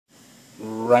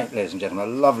right, ladies and gentlemen,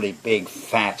 a lovely big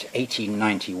fat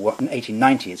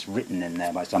 1890 it's written in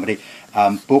there by somebody,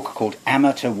 book called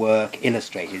Amateur Work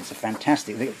Illustrated. It's a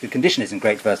fantastic, the condition isn't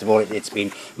great first of all, it's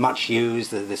been much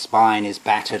used, the spine is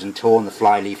battered and torn, the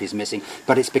flyleaf is missing,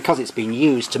 but it's because it's been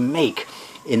used to make,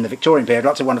 in the Victorian period,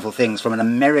 lots of wonderful things, from an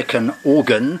American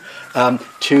organ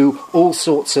to all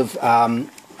sorts of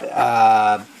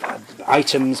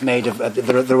items made of,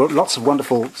 there are lots of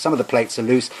wonderful, some of the plates are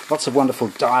loose, lots of wonderful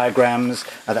diagrams,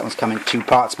 that one's come in two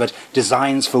parts, but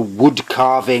designs for wood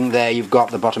carving there, you've got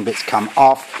the bottom bits come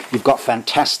off, you've got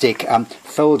fantastic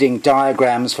folding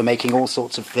diagrams for making all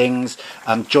sorts of things,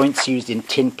 joints used in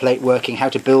tin plate working, how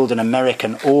to build an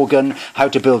American organ, how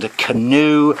to build a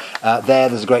canoe,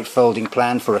 there's a great folding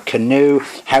plan for a canoe,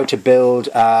 how to build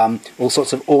all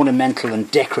sorts of ornamental and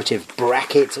decorative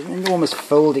brackets, enormous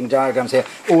folding diagrams here,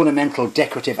 ornamental,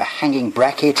 decorative, a hanging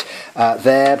bracket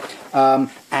there,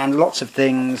 and lots of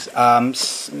things,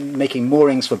 making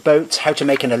moorings for boats, how to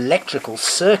make an electrical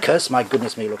circus, my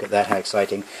goodness me, look at that, how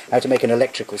exciting, how to make an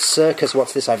electrical circus,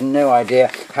 what's this, I've no idea,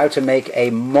 how to make a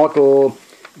model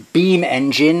beam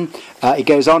engine, it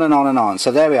goes on and on and on.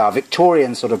 So there we are,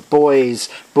 Victorian sort of boys'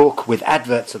 book with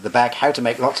adverts at the back, how to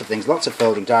make lots of things, lots of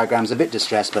folding diagrams, a bit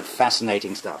distressed but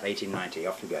fascinating stuff, 1890,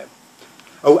 off you go.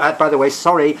 Oh, by the way,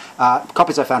 sorry,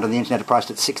 copies I found on the internet are priced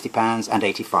at £60 and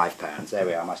 £85. There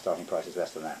we are, my starting price is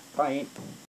less than that. Bye.